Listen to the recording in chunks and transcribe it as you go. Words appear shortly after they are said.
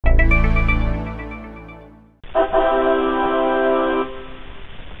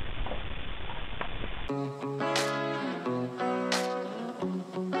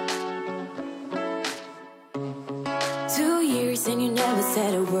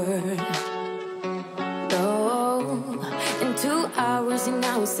word. Oh, in 2 hours and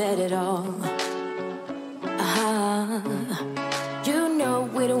now we said it all. You know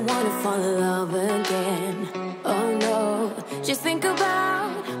we don't wanna fall in love again. Oh no, just think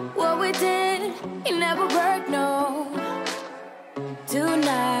about what we did. It never worked, no.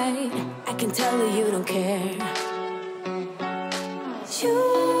 Tonight, I can tell you don't care. You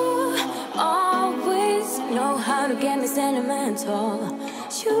always know how to get me sentimental.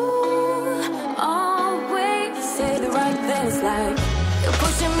 You always say the right things, like you're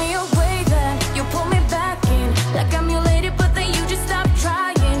pushing me away, then you pull me back in. Like I'm your lady, but then you just stop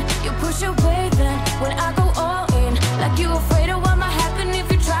trying. You push away, then when I go all in, like you afraid of what might happen if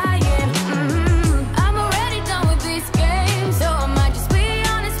you're trying. I'm already done with this game, so I might just be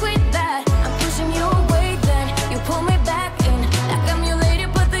honest with that. I'm pushing you away, then you pull me back in. Like I'm your lady,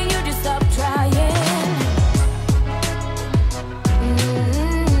 but then you just stop trying.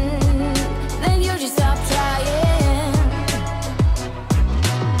 Then you just stop trying.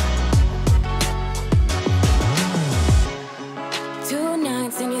 2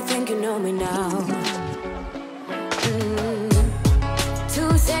 nights and you think you know me now.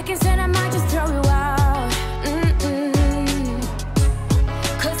 2 seconds and I might just throw you out.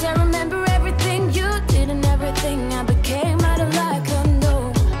 'Cause I remember everything you did and everything I became out of like a no.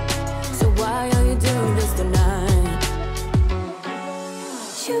 So why are you doing this tonight?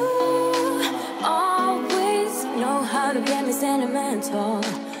 You always know how to get me sentimental.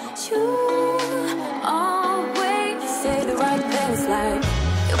 You always say the right things, like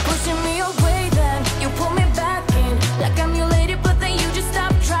you're pushing me away, then you pull me back in. Like I'm your lady, but then you just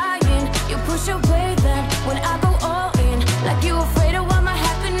stop trying. You push away, then when I go all in, like you afraid of what might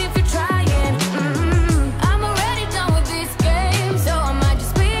happen if you're trying. I'm already done with this game, so I might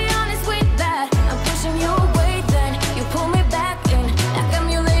just be honest with that. I'm pushing you away, then you pull me back in. Like I'm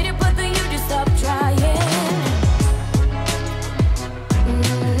your lady, but then you just stop trying.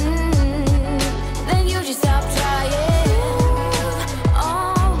 Then you just stop trying.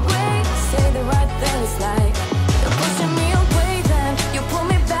 Always say the right things, like you're pushing me away, then you pull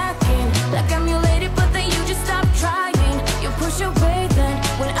me back in. Like I'm your lady, but then you just stop trying. You push away, then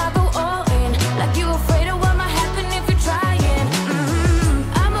when I go all in, like you afraid of what might happen if you're trying.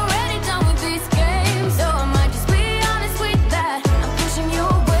 I'm already done with this game, so I might just be honest with that. I'm pushing you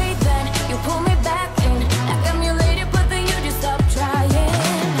away, then you pull me back in. Like I'm your lady, but then you just stop trying.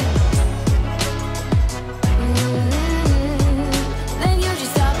 Then you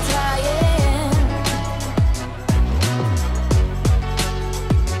just stop trying.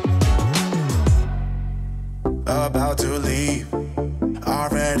 About to leave,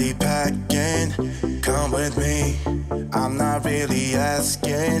 already packing. Come with me, I'm not really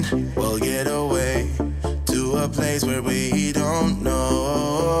asking. We'll get away to a place where we don't know.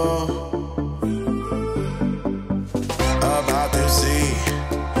 About to see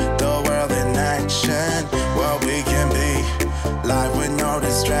the world in action, what we can be, life with no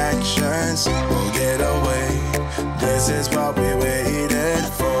distractions. We'll get away, this is what we waited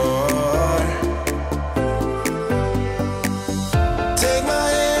for. Take my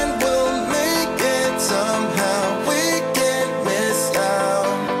hand, we'll make it somehow. We can't miss out.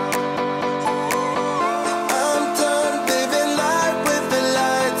 I'm done living life with the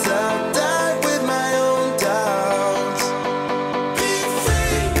lights out. Die with my own doubts. Be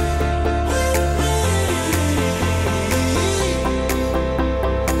free with me.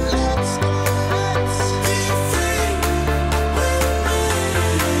 Let's be free with me.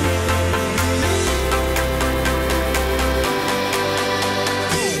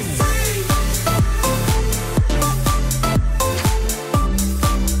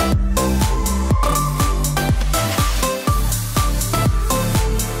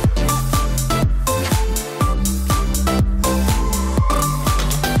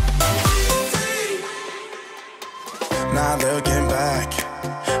 Not looking back,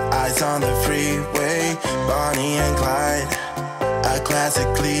 eyes on the freeway, Bonnie and Clyde, a classic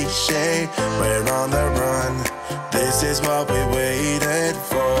cliche. We're on the run, this is what we waited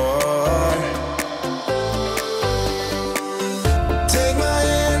for. Take my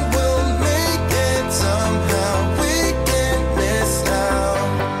hand, we'll make it somehow. We can't miss out.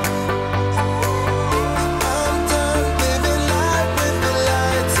 I'm done living life with the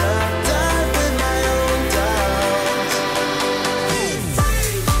lights out. Die with my own doubts. Be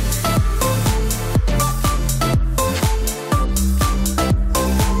free.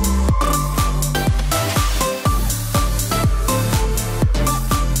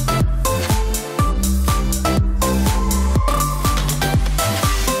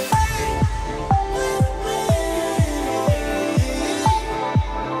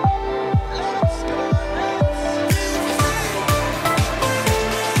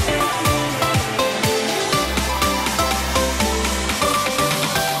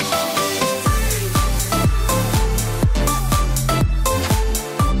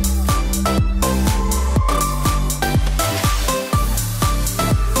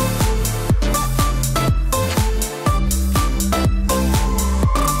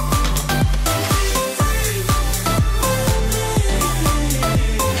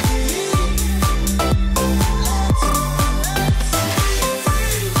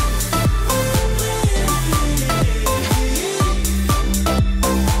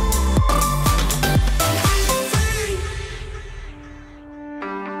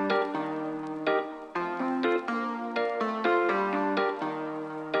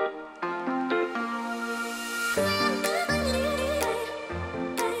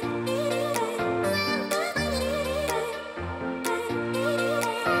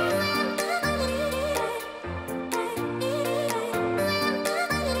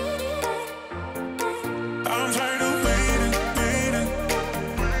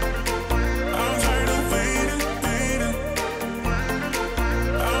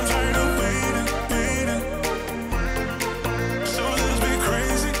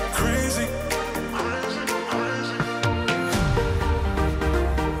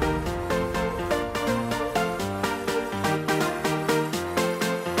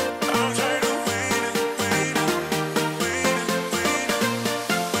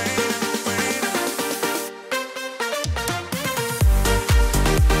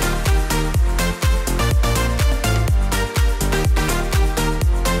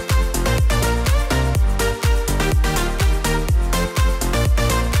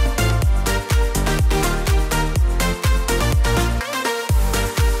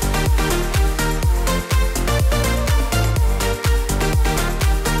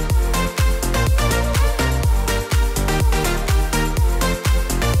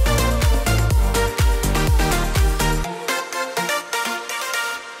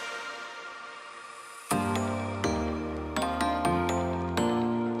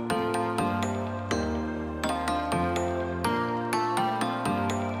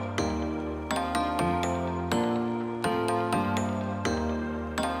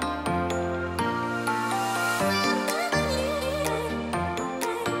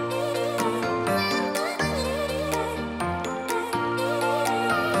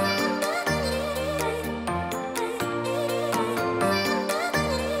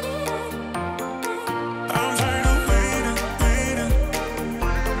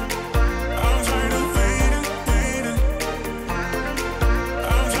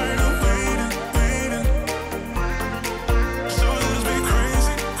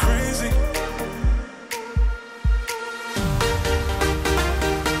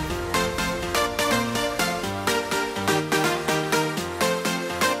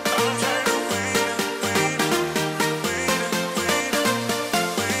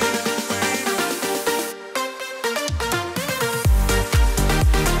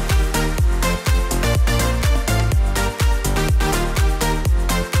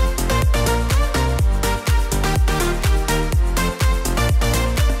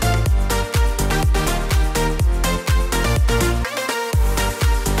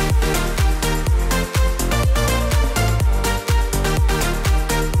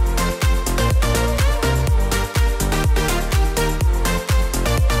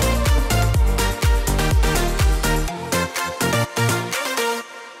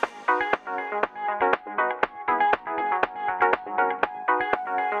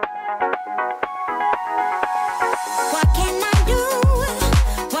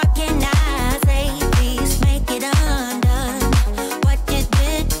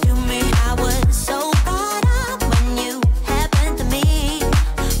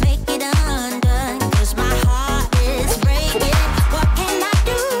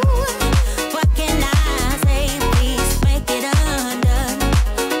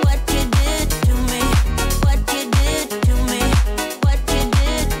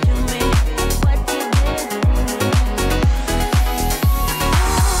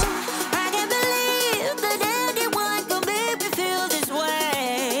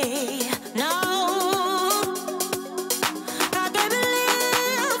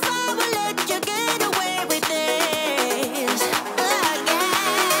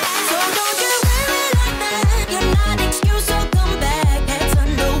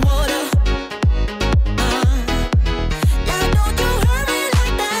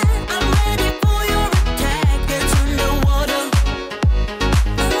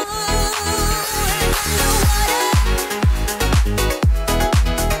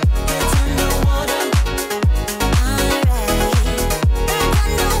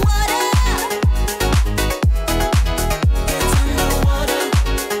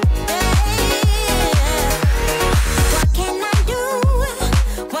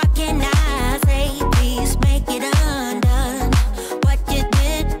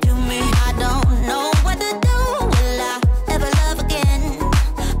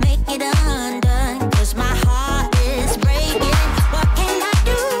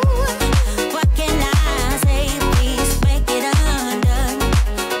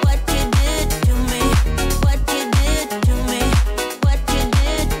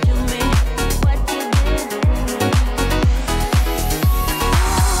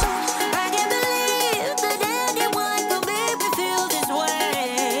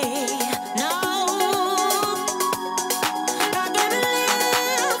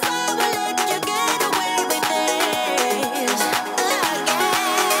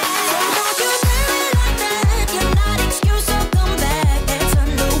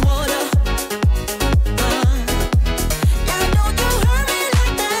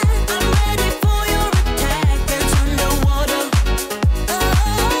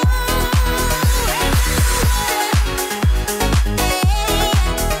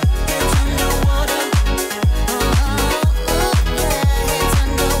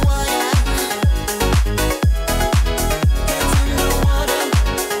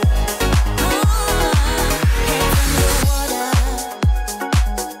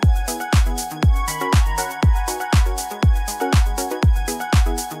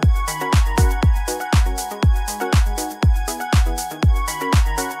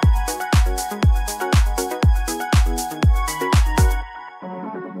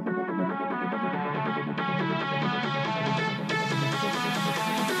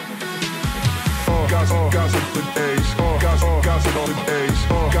 with Ace.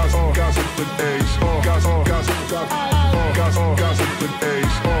 Gossip with Ace. Gossip with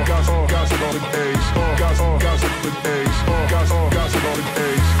Ace. Gossip with Ace. Gossip with Ace.